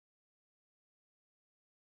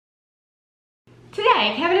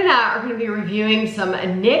Today, Kevin and I are going to be reviewing some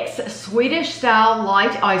Nick's Swedish-Style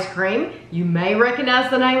Light Ice Cream. You may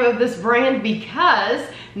recognize the name of this brand because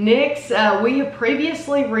Nick's, we have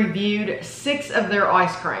previously reviewed 6 of their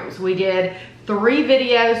ice creams. We did 3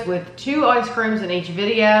 videos with 2 ice creams in each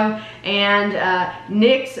video, and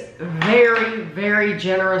Nick's very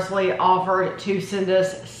generously offered to send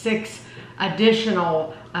us 6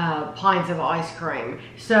 additional pints of ice cream.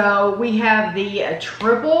 So we have the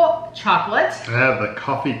triple chocolate. I have the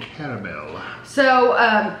coffee caramel.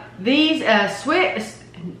 So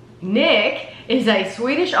Nick is a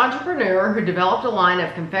Swedish entrepreneur who developed a line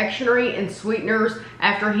of confectionery and sweeteners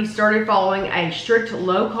after he started following a strict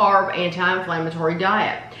low-carb anti-inflammatory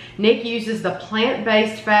diet. Nick uses the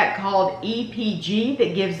plant-based fat called EPG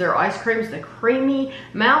that gives their ice creams the creamy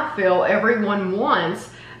mouthfeel everyone wants,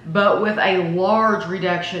 but with a large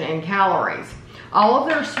reduction in calories. All of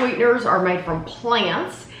their sweeteners are made from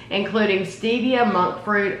plants, including stevia, monk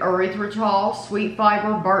fruit, erythritol, sweet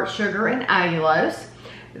fiber, burnt sugar, and allulose.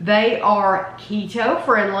 They are keto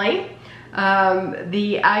friendly.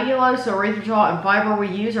 The allulose, erythritol, and fiber we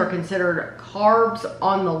use are considered carbs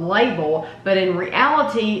on the label, but in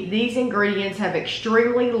reality, these ingredients have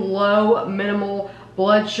extremely low minimal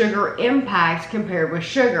blood sugar impact compared with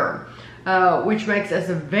sugar. Which makes us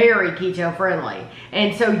very keto friendly.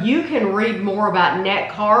 And so you can read more about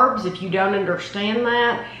net carbs if you don't understand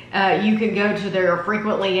that. You can go to their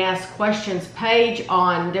frequently asked questions page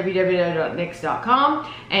on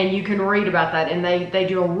www.nicks.com and you can read about that, and they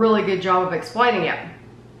do a really good job of explaining it.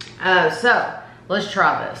 So let's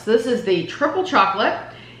try this. This is the triple chocolate.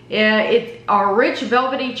 Our rich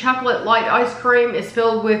velvety chocolate light ice cream is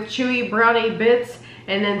filled with chewy brownie bits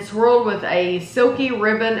and then swirled with a silky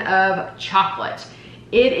ribbon of chocolate.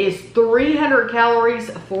 It is 300 calories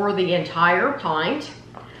for the entire pint.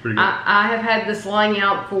 I have had this laying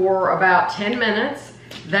out for about 10 minutes.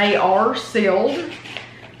 They are sealed.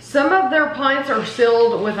 Some of their pints are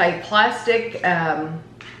sealed with a plastic around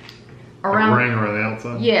ring around the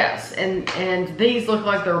outside? Yes, and these look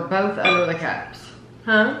like they're both under the caps.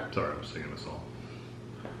 Huh? Sorry, I'm singing a song.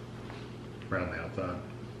 Around the outside.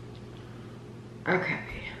 Okay.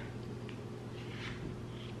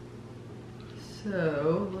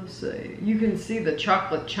 So, let's see. You can see the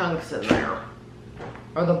chocolate chunks in there.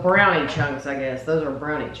 Or the brownie chunks, I guess. Those are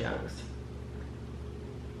brownie chunks.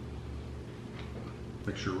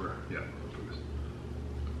 Make sure we're, yeah.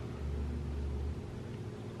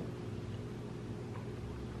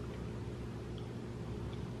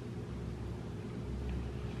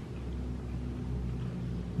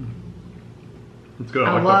 It's good.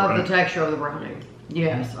 I love the texture of the brownie.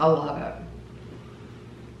 Yes, I love it.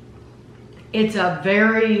 It's a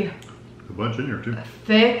very bunch in here too.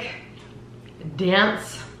 Thick,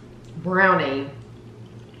 dense brownie,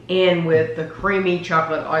 and with the creamy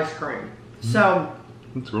chocolate ice cream. So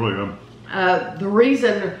it's really good. The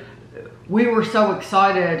reason we were so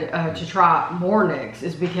excited to try more Nick's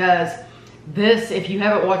is because this, if you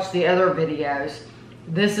haven't watched the other videos,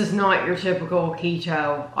 this is not your typical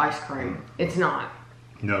keto ice cream. It's not.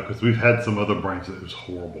 No, because we've had some other brands that was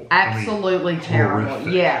horrible. Absolutely terrible.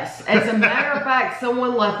 Horrific. Yes. As a matter of fact,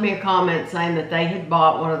 someone left me a comment saying that they had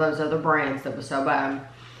bought one of those other brands that was so bad.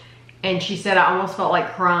 And she said, I almost felt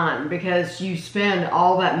like crying because you spend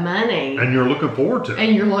all that money. And you're looking forward to it.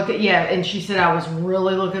 And you're looking, yeah. And she said, I was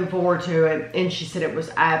really looking forward to it. And she said it was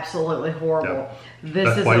absolutely horrible. Yep.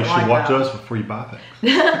 That's why you should watch us before you buy things.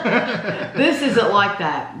 This isn't like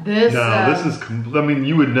that. This this is, I mean,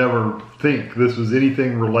 you would never think this was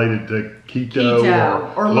anything related to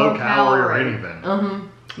keto or low calorie or anything.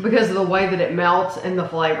 Because of the way that it melts and the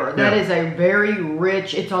flavor. That is a very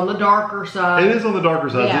rich, it's on the darker side. It is on the darker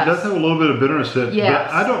side. Yes. It does have a little bit of bitterness to it. Yes.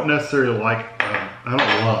 But I don't necessarily like, I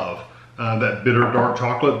don't love that bitter dark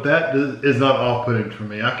chocolate. That is not off-putting for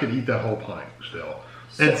me. I could eat that whole pint still.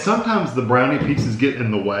 And sometimes the brownie pieces get in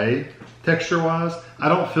the way, texture-wise. I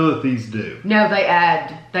don't feel that these do. No, they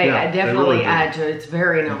definitely really add to it. It's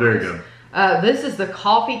very nice. Very good. This is the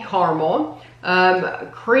coffee caramel.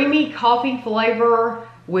 Creamy coffee flavor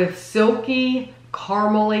with silky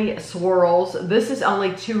caramely swirls. This is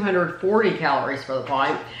only 240 calories for the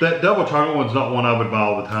pint. That double chocolate one's not one I would buy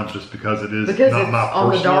all the time just because it is not it's my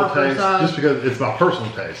on personal the darker taste. side. Just because it's my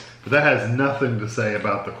personal taste. But that has nothing to say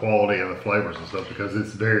about the quality and the flavors and stuff because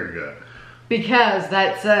it's very good. Because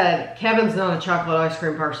that said, Kevin's not a chocolate ice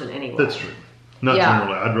cream person anyway. That's true. Not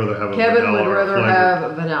generally. I'd rather have a Kevin vanilla would rather flavor.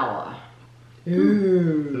 have vanilla.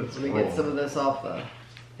 Ooh. That's Let me get some of this off the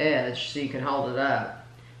edge so you can hold it up.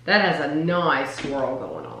 That has a nice swirl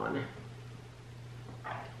going on.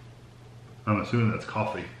 I'm assuming that's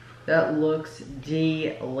coffee. That looks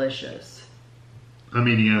delicious. I'm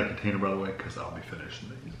eating out of the container, by the way, because I'll be finishing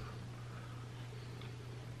these.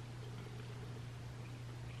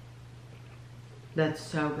 That's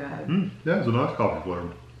so good. Yeah, it's a nice coffee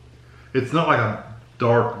flavor. It's not like a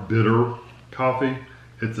dark, bitter coffee.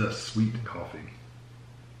 It's a sweet coffee.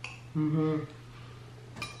 And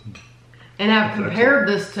I've compared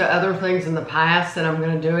this to other things in the past, and I'm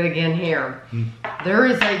going to do it again here. There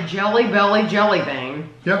is a Jelly Belly jelly bean.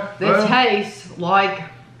 Yep. That tastes like.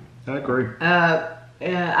 I agree.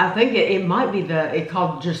 I think it might be it's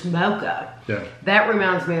called just mocha. Yeah. That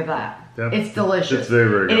reminds me of that. Yep. It's delicious. It's very,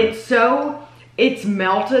 very good. And it's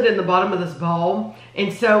melted in the bottom of this bowl,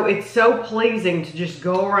 and so it's so pleasing to just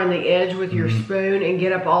go around the edge with your spoon and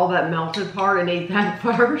get up all that melted part and eat that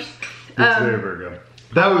first. It's very, very good.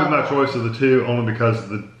 That would be my choice of the two, only because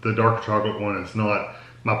the dark chocolate one is not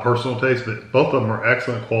my personal taste, but both of them are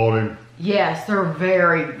excellent quality. Yes, they're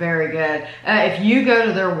very, very good. If you go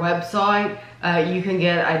to their website, you can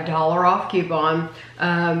get a $1 off coupon.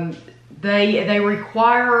 They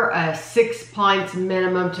require 6 pints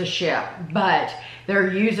minimum to ship, but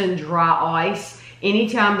they're using dry ice.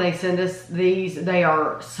 Anytime they send us these, they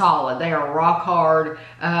are solid. They are rock hard,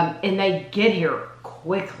 and they get here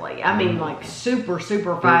quickly. I mean, like super,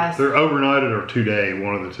 super fast. They're overnighted or 2 day,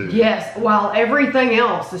 one of the two. Yes, while everything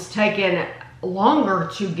else is taking longer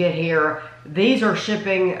to get here, these are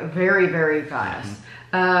shipping very, very fast.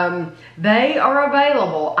 They are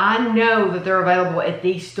available. I know that they're available at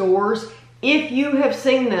these stores. If you have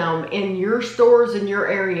seen them in your stores in your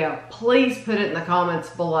area, please put it in the comments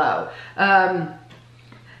below.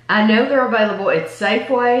 I know they're available at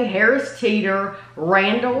Safeway, Harris Teeter,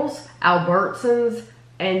 Randall's, Albertsons,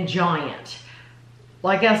 and Giant.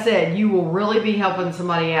 Like I said, you will really be helping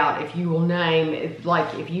somebody out if you will name,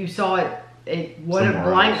 if you saw it at what a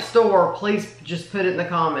blank store, please just put it in the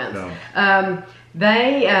comments. No.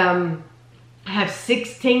 They have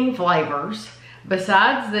 16 flavors.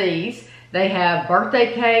 Besides these, they have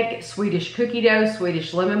birthday cake, Swedish cookie dough,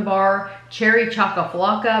 Swedish lemon bar, cherry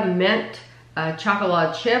chocolate, mint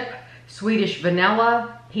chocolate chip, Swedish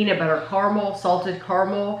vanilla, peanut butter caramel, salted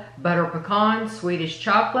caramel, butter pecan, Swedish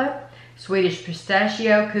chocolate, Swedish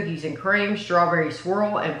pistachio, cookies and cream, strawberry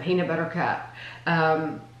swirl, and peanut butter cup.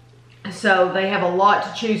 So they have a lot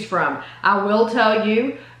to choose from. I will tell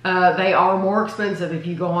you, they are more expensive if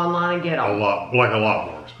you go online and get them. A lot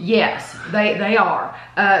more. Yes, they are.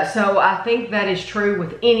 So I think that is true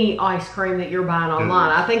with any ice cream that you're buying online.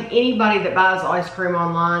 I think anybody that buys ice cream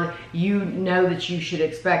online, you know that you should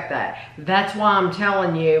expect that. That's why I'm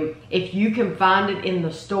telling you, if you can find it in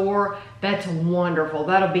the store, that's wonderful.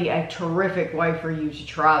 That'll be a terrific way for you to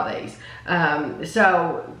try these.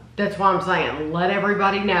 So that's why I'm saying, let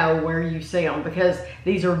everybody know where you see them, because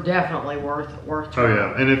these are definitely worth trying. Oh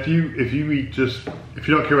yeah, and if you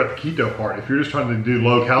don't care about the keto part, if you're just trying to do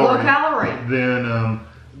low calorie, then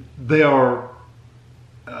they are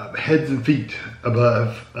heads and feet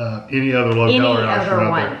above any other low calorie ice cream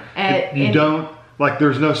out there.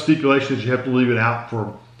 There's no stipulations you have to leave it out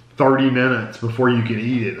for 30 minutes before you can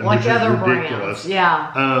eat it, like which is other ridiculous. Brands.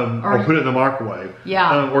 Yeah. Or put it in the microwave.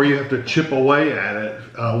 Yeah. Or you have to chip away at it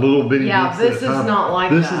a little bitty bits at a time. This is not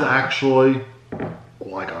like that. This is actually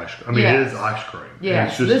like ice cream. I mean, it is ice cream.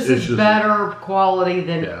 Yes, this is better quality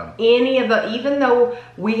than any of the, even though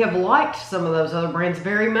we have liked some of those other brands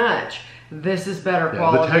very much, this is better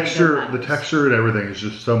quality. The texture and everything is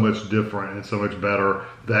just so much different and so much better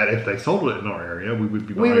that if they sold it in our area, we would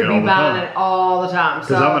be buying it all the time.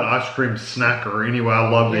 Because I'm an ice cream snacker anyway. I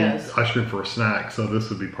love to eat ice cream for a snack, so this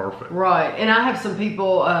would be perfect. Right, and I have some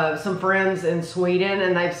people, some friends in Sweden,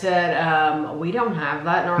 and they've said, we don't have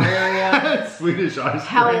that in our area. Swedish ice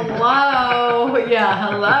cream. Hello,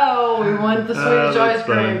 hello. We want the Swedish ice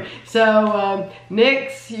cream. So,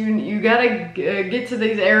 Nix, you gotta get to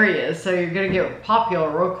these areas, so you're gonna get popular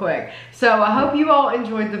real quick. So I hope you all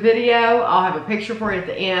enjoyed the video. I'll have a picture for you at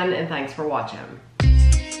the end, and thanks for watching.